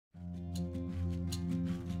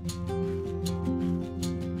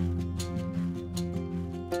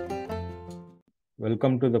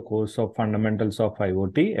Welcome to the course of Fundamentals of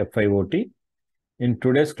IoT, FIOT. In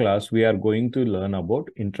today's class, we are going to learn about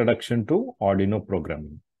Introduction to Arduino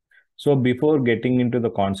Programming. So before getting into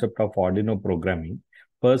the concept of Arduino programming,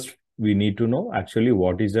 first we need to know actually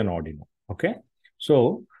what is an Arduino. Okay.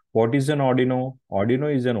 So what is an Arduino?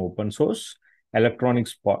 Arduino is an open source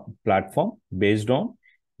electronics platform based on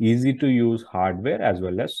easy to use hardware as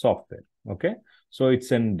well as software. Okay. So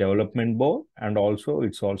it's a development board and also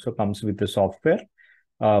it also comes with a software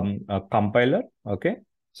a compiler, okay,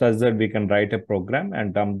 such that we can write a program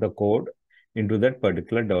and dump the code into that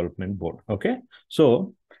particular development board. Okay.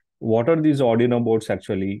 So what are these Arduino boards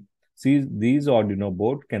actually? See, these Arduino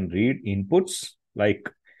board can read inputs like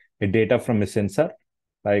a data from a sensor,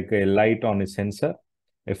 like a light on a sensor,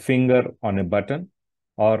 a finger on a button,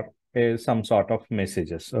 or some sort of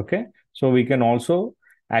messages. Okay. So we can also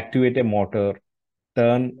activate a motor,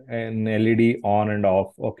 turn an LED on and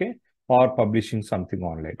off, okay, or publishing something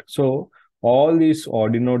online. So all these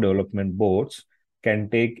Arduino development boards can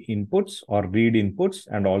take inputs or read inputs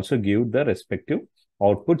and also give the respective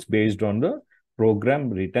outputs based on the program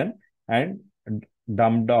written and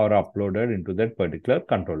dumped or uploaded into that particular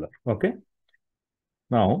controller. Okay.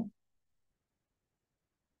 Now,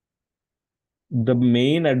 the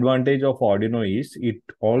main advantage of Arduino is it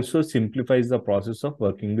also simplifies the process of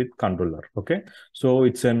working with controller. Okay. So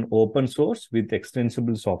it's an open source with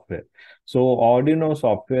extensible software. So Arduino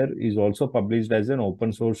software is also published as an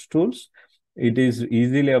open source tools. It is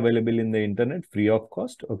easily available in the internet free of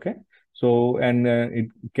cost. Okay. So, and it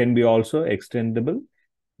can be also extendable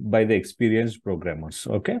by the experienced programmers.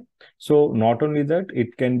 Okay. So not only that,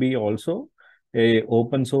 it can be also a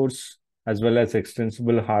open source as well as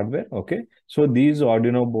extensible hardware. Okay. So these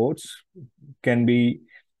Arduino boards can be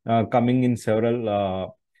coming in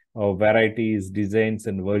several varieties, designs,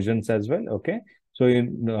 and versions as well. Okay. So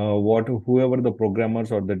in whoever the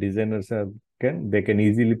programmers or the designers are, they can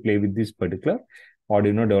easily play with this particular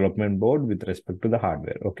Arduino development board with respect to the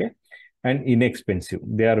hardware. Okay. And inexpensive.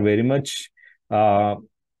 They are very much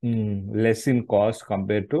less in cost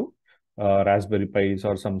compared to Raspberry Pis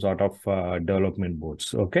or some sort of development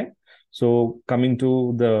boards. Okay. So coming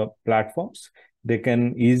to the platforms, they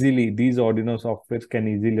can easily, these Arduino softwares can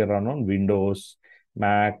easily run on Windows,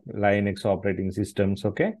 Mac, Linux operating systems.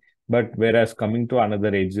 Okay. But whereas coming to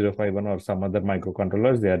another 8051 or some other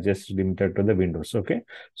microcontrollers, they are just limited to the Windows. Okay.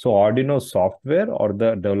 So Arduino software or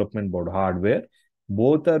the development board hardware,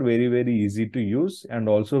 both are very, very easy to use and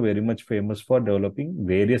also very much famous for developing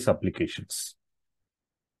various applications.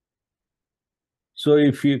 So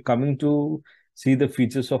if you're coming to see the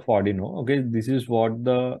features of Arduino, okay, this is what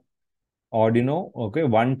the Arduino, okay,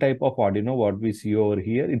 one type of Arduino, what we see over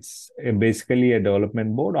here, it's basically a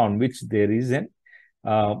development board on which there is an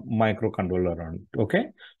microcontroller on it, okay.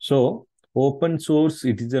 So open source,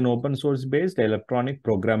 it is an open source based electronic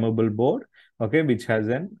programmable board, okay, which has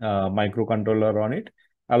an microcontroller on it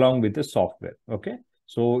along with the software, okay.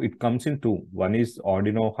 So it comes in two. One is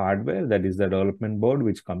Arduino hardware, that is the development board,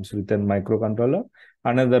 which comes with a microcontroller.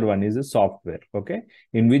 Another one is a software, okay,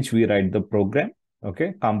 in which we write the program,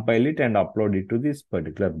 okay, compile it and upload it to this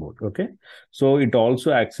particular board, okay. So it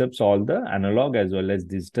also accepts all the analog as well as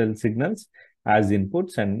digital signals as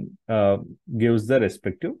inputs and gives the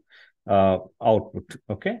respective output,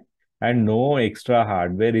 okay. And no extra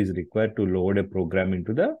hardware is required to load a program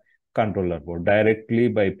into the controller board directly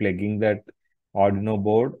by plugging that Arduino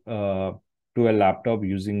board to a laptop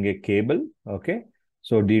using a cable, okay.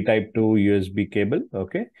 So D-type to USB cable,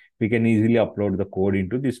 okay. We can easily upload the code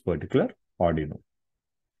into this particular Arduino.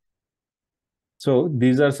 So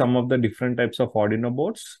these are some of the different types of Arduino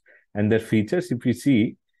boards and their features. If you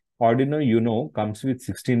see, Arduino Uno comes with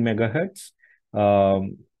 16 megahertz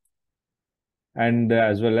and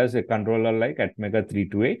as well as a controller like Atmega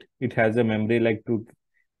 328. It has a memory like 2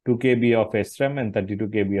 KB of SRAM and 32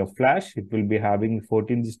 KB of flash. It will be having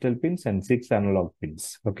 14 digital pins and 6 analog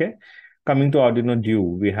pins. Okay. Coming to Arduino Duo,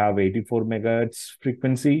 we have 84 megahertz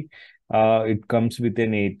frequency. It comes with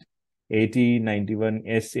an 8091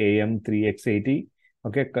 SAM3X80.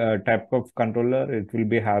 Okay, type of controller. It will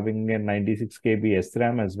be having a 96 KB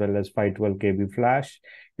SRAM as well as 512 KB flash.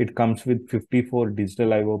 It comes with 54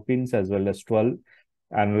 digital I/O pins as well as 12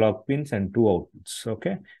 analog pins and 2 outputs.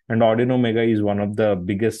 Okay. And Arduino Mega is one of the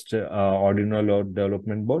biggest Arduino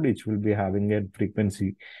development board, which will be having a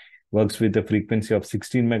frequency, works with a frequency of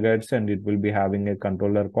 16 megahertz, and it will be having a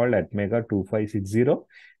controller called Atmega 2560.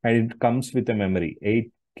 And it comes with a memory,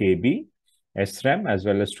 8 KB SRAM as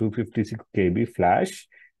well as 256 KB flash.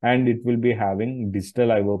 And it will be having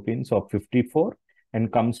digital I/O pins of 54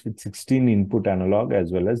 and comes with 16 input analog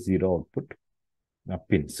as well as 0 output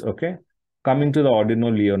pins. Okay. Coming to the Arduino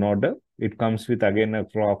Leonardo, it comes with again a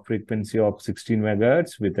clock frequency of 16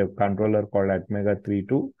 megahertz with a controller called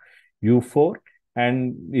ATmega32U4,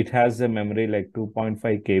 and it has a memory like 2.5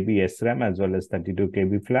 KB SRAM as well as 32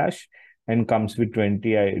 KB flash, and comes with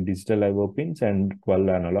 20 digital IO pins and 12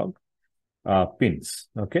 analog pins.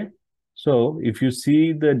 Okay. So if you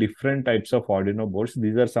see the different types of Arduino boards,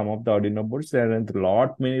 these are some of the Arduino boards. There are a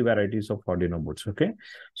lot many varieties of Arduino boards. Okay.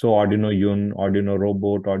 So Arduino Yun, Arduino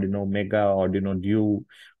Robot, Arduino Mega, Arduino Duo,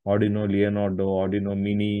 Arduino Leonardo, Arduino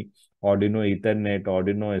Mini, Arduino Ethernet,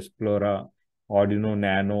 Arduino Explorer, Arduino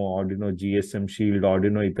Nano, Arduino GSM Shield,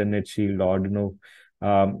 Arduino Ethernet Shield, Arduino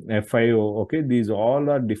FIO. Okay. These all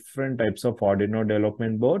are different types of Arduino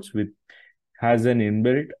development boards with has an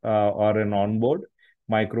inbuilt or an onboard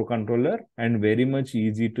microcontroller and very much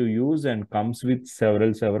easy to use and comes with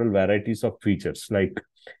several varieties of features like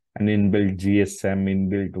an inbuilt GSM,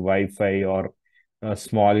 inbuilt Wi-Fi, or a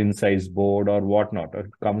small in size board or whatnot.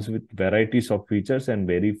 It comes with varieties of features and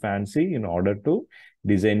very fancy in order to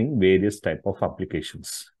designing various type of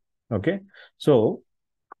applications. Okay, so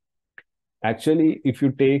actually, if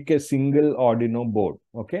you take a single Arduino board,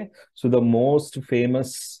 okay, so the most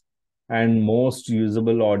famous and most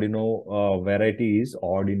usable Arduino variety is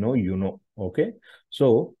Arduino Uno. Okay,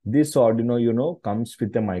 so this Arduino Uno comes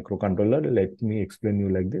with a microcontroller. Let me explain you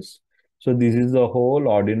like this. So this is the whole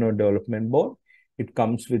Arduino development board. It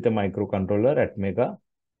comes with a microcontroller at Mega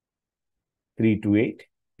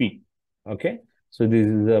 328P. Okay, so this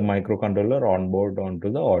is a microcontroller on board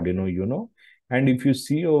onto the Arduino Uno. And if you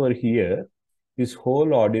see over here, this whole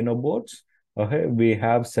Arduino boards, okay, we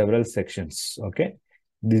have several sections. Okay,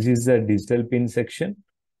 this is the digital pin section,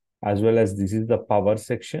 as well as this is the power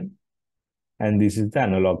section, and this is the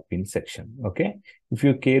analog pin section. Okay, if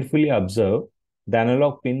you carefully observe, the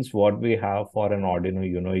analog pins what we have for an Arduino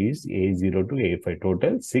Uno is A0 to A5,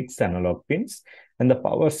 total 6 analog pins. And the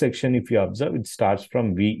power section, if you observe, it starts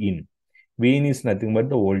from Vin. Vin is nothing but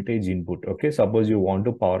the voltage input. Okay, suppose you want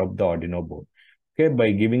to power up the Arduino board. Okay,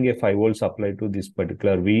 by giving a 5-volt supply to this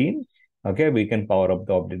particular Vin, okay, we can power up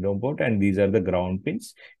the Arduino board, and these are the ground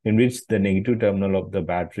pins in which the negative terminal of the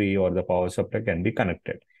battery or the power supply can be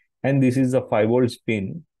connected. And this is the 5-volt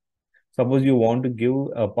pin. Suppose you want to give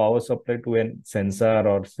a power supply to a sensor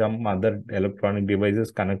or some other electronic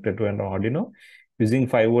devices connected to an Arduino, using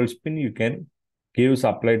 5-volt pin, you can give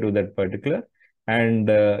supply to that particular, and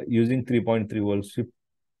using 3.3 volts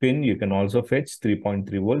pin, you can also fetch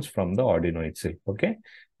 3.3 volts from the Arduino itself. Okay,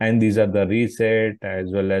 and these are the reset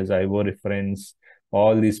as well as IO reference.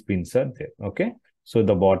 All these pins are there. Okay, so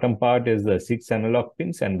the bottom part is the 6 analog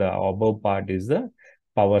pins, and the above part is the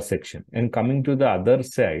power section. And coming to the other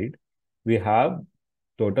side, we have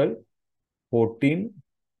total 14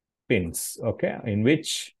 pins, okay, in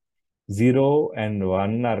which 0 and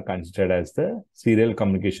 1 are considered as the serial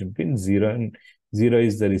communication pin. 0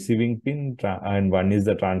 is the receiving pin and 1 is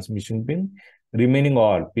the transmission pin. Remaining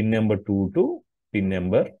all pin number 2 to pin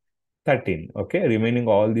number 13. Okay, remaining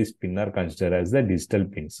all these pin are considered as the digital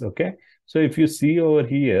pins. Okay, so if you see over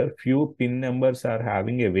here, few pin numbers are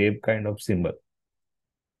having a wave kind of symbol.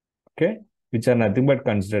 Okay, which are nothing but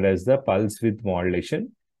considered as the pulse width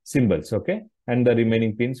modulation symbols. Okay, and the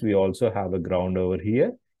remaining pins, we also have a ground over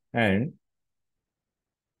here, and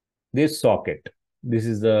this socket, this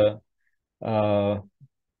is the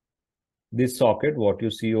this socket what you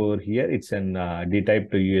see over here, it's an D-type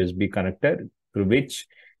to USB connector through which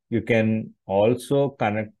you can also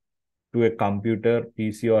connect to a computer,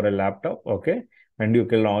 PC, or a laptop. Okay, and you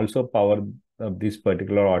can also power this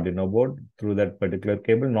particular Arduino board through that particular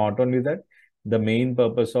cable. Not only that, the main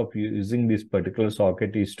purpose of using this particular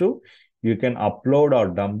socket is to, you can upload or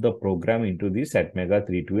dump the program into this ATmega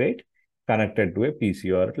 328 connected to a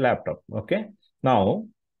PC or laptop. Okay, now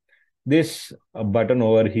this button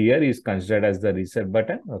over here is considered as the reset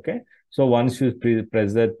button. Okay, so once you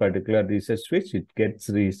press that particular reset switch, it gets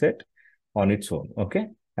reset on its own. Okay,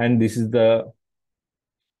 and this is the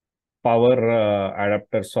power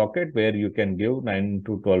adapter socket where you can give 9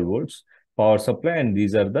 to 12 volts power supply, and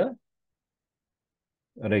these are the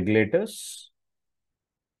regulators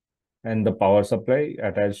and the power supply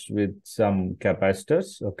attached with some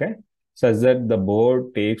capacitors. Okay, such that the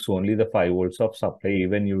board takes only the 5 volts of supply,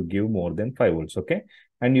 even you give more than 5 volts. Okay,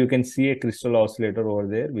 and you can see a crystal oscillator over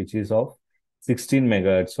there, which is of 16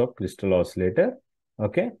 megahertz of crystal oscillator.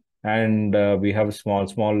 Okay, and we have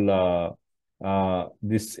small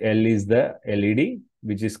this L is the LED,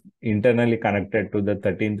 which is internally connected to the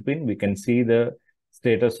 13th pin. We can see the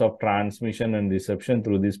status of transmission and reception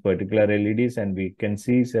through these particular LEDs, and we can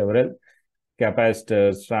see several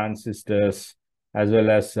capacitors, transistors, as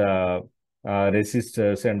well as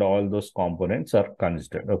resistors and all those components are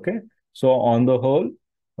considered. Okay. So on the whole,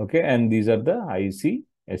 okay, and these are the IC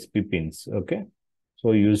SP pins. Okay.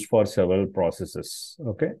 So used for several processes.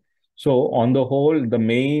 Okay. So on the whole, the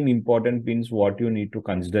main important pins, what you need to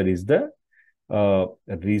consider is the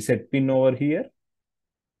reset pin over here,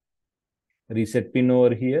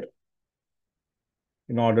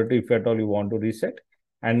 in order to, if at all you want to reset,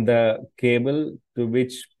 and the cable to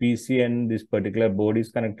which PC and this particular board is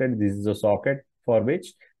connected, this is the socket for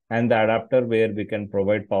which, and the adapter where we can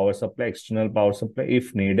provide power supply, external power supply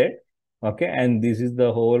if needed. Okay, and this is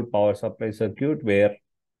the whole power supply circuit where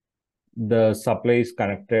the supply is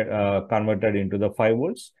converted into the 5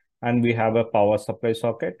 volts, and we have a power supply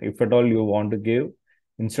socket. If at all you want to give,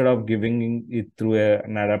 instead of giving it through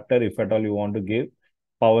an adapter, if at all you want to give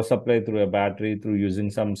power supply through a battery through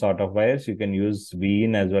using some sort of wires, you can use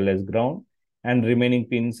V-in as well as ground, and remaining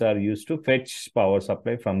pins are used to fetch power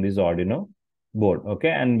supply from this Arduino board. Okay,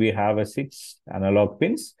 and we have a 6 analog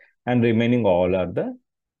pins, and remaining all are the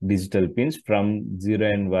digital pins. From 0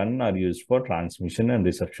 and 1 are used for transmission and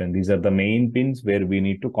reception. These are the main pins where we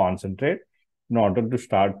need to concentrate in order to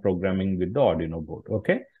start programming with the Arduino board.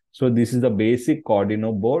 Okay. So this is the basic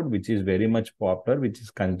Arduino board, which is very much popular, which is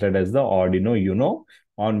considered as the Arduino Uno,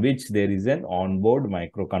 on which there is an onboard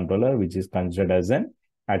microcontroller, which is considered as an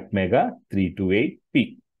Atmega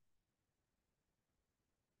 328P.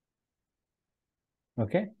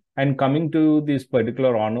 Okay. And coming to this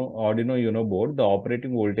particular Arduino Uno board, the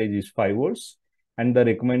operating voltage is 5 volts, and the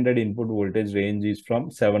recommended input voltage range is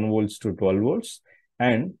from 7 volts to 12 volts.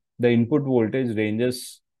 And the input voltage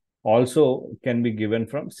ranges also can be given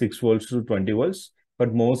from 6 volts to 20 volts.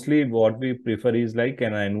 But mostly what we prefer is like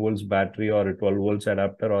an 9 volts battery or a 12 volts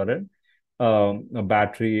adapter, or a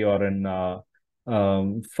battery, or an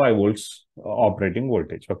 5 volts operating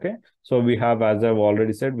voltage. Okay. So we have, as I've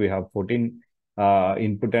already said, we have 14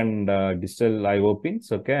 input and digital IO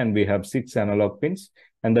pins. Okay, and we have 6 analog pins,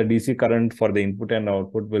 and the DC current for the input and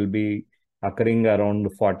output will be occurring around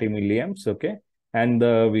 40 milliamps. Okay, and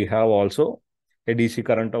we have also a DC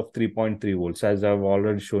current of 3.3 volts, as I've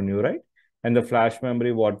already shown you, right? And the flash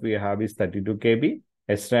memory, what we have is 32 KB,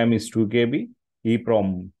 SRAM is 2 KB,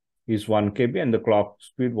 EEPROM is 1 KB, and the clock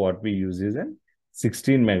speed what we use is an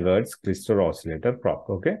 16 megahertz crystal oscillator clock.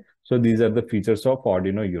 Okay, so these are the features of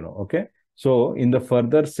Arduino Uno. Okay. So in the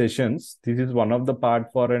further sessions, this is one of the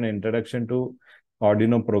part for an introduction to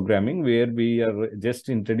Arduino programming, where we are just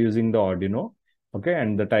introducing the Arduino, okay,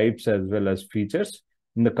 and the types as well as features.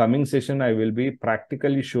 In the coming session, I will be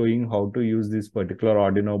practically showing how to use this particular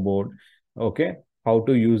Arduino board, okay, how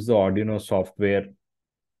to use the Arduino software,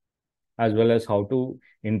 as well as how to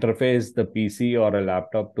interface the PC or a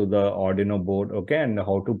laptop to the Arduino board, okay, and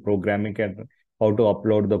how to program it and how to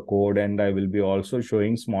upload the code. And I will be also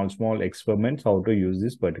showing small experiments, how to use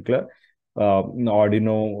this particular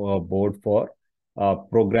Arduino board for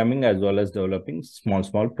programming as well as developing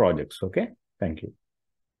small projects. Okay, thank you.